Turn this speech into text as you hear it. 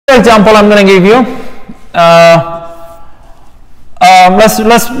Example I'm going to give you.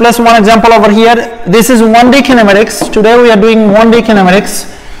 Let's one example over here. This is 1D kinematics. Today we are doing 1D kinematics.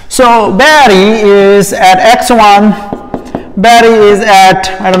 So Barry is at x1. Barry is at,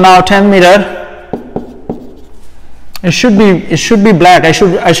 I don't know, 10 meter. It should be black. I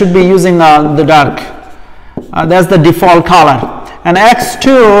should be using the dark. That's the default color. And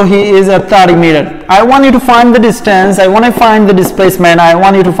x2, he is at 30 meter. I want you to find the distance. I want to find the displacement. I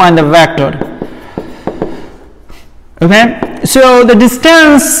want you to find the vector. Okay. So the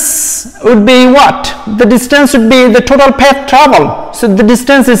distance would be what? The distance would be the total path travel. So the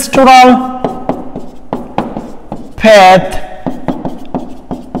distance is total path.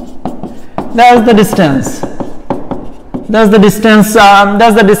 That's the distance. That's the distance.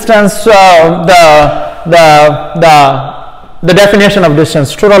 That's the distance. The definition of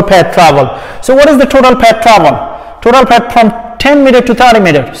distance. Total path travel. So what is the total path travel? Total path from 10 meter to 30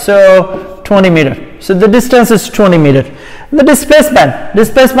 meter. So 20 meter. So the distance is 20 meter. The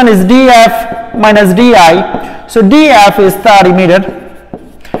displacement is df minus di. So df is 30 meter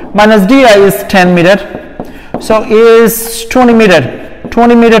minus di is 10 meter. So is 20 meter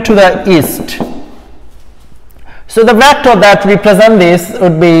to the east. So the vector that represent this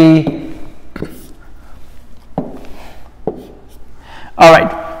would be, all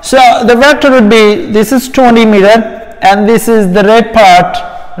right. So the vector would be, this is 20 meter and this is the red part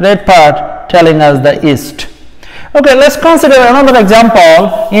telling us the east. Okay, let's consider another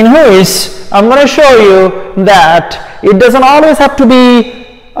example in which I'm going to show you that it doesn't always have to be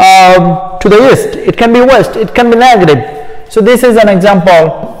to the east. It can be west. It can be negative. So this is an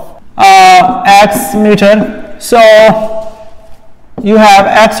example. X meter. So you have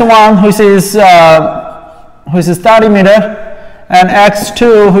x1 which is 30 meter and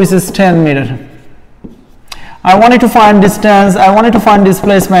x2 which is 10 meter. I want you to find distance. I want you to find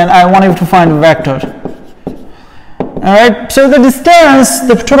displacement. I want you to find vector. Alright, so the distance,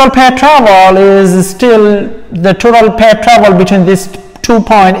 the total path travel is still, the total path travel between these 2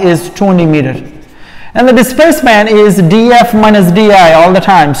 points is 20 meter. And the displacement is df minus di all the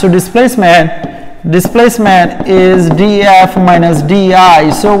time. So displacement is df minus di.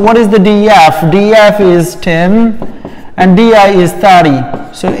 So what is the df? Df is 10 and di is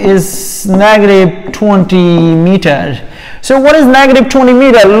 30. So is negative 20 meter. So what is negative 20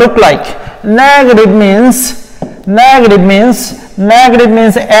 meter look like? Negative means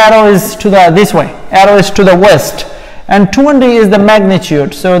arrow is to the this way, arrow is to the west, and 20 is the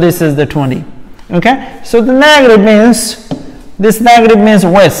magnitude. So this is the 20. Okay, so the negative means, this negative means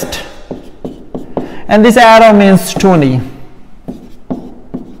west, and this arrow means 20.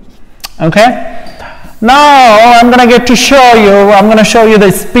 Okay, now I'm going to show you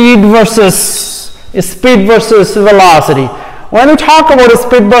the speed versus velocity. When we talk about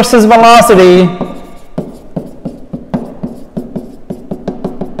speed versus velocity,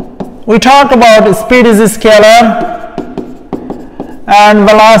 we talk about speed is a scalar and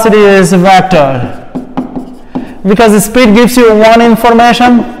velocity is a vector, because speed gives you one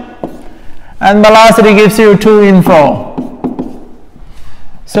information and velocity gives you two info.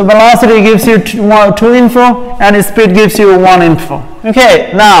 So velocity gives you two info and speed gives you one info.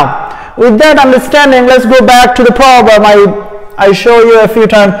 Okay, now with that understanding, let's go back to the problem I showed you a few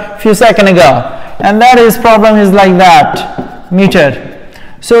seconds ago, and that is problem is like that, meter.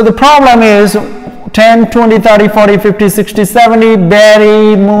 So the problem is 10, 20, 30, 40, 50, 60, 70.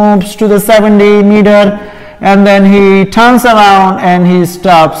 Barry moves to the 70 meter and then he turns around and he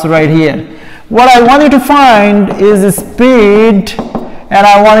stops right here. What I want you to find is the speed and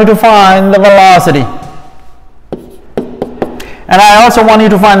I want you to find the velocity. And I also want you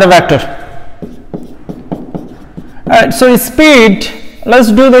to find the vector. Alright, so speed, let's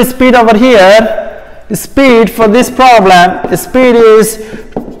do the speed over here. Speed for this problem, speed is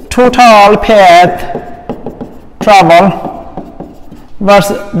total path travel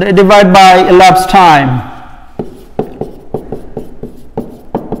versus divided by elapsed time.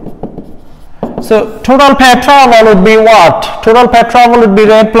 So total path travel would be what? Total path travel would be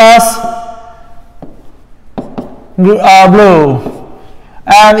red plus blue.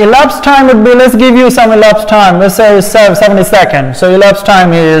 And elapsed time would be, let's give you some elapsed time. Let's say 70 seconds. So elapsed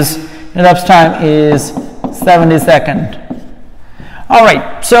time is 70 seconds. All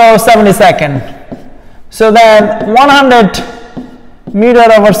right, so 70 seconds. So then 100 meter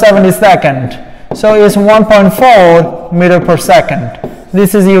over 70 seconds. So it's 1.4 meter per second.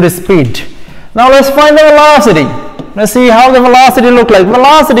 This is your speed. Now let's find the velocity. Let's see how the velocity look like.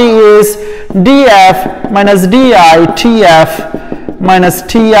 Velocity is df minus di, tf minus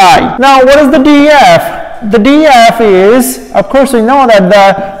ti. Now what is the df? the df is, of course we know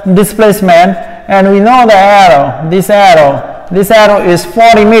that the displacement, and we know the arrow, this arrow is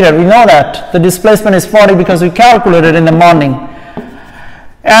 40 meters. We know that the displacement is 40 because we calculated in the morning,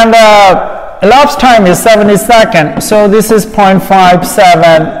 and elapsed time is 70 seconds, so this is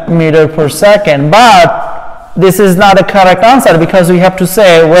 0.57 meter per second. But this is not a correct answer because we have to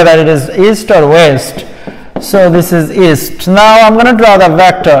say whether it is east or west. So this is east. Now I'm going to draw the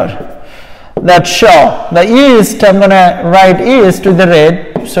vector that show the east. I'm going to write east with the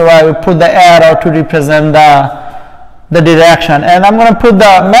red, so I will put the arrow to represent the direction, and I'm going to put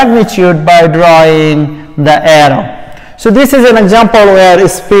the magnitude by drawing the arrow. So this is an example where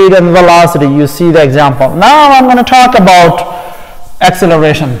speed and velocity, you see the example. Now I'm going to talk about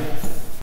acceleration.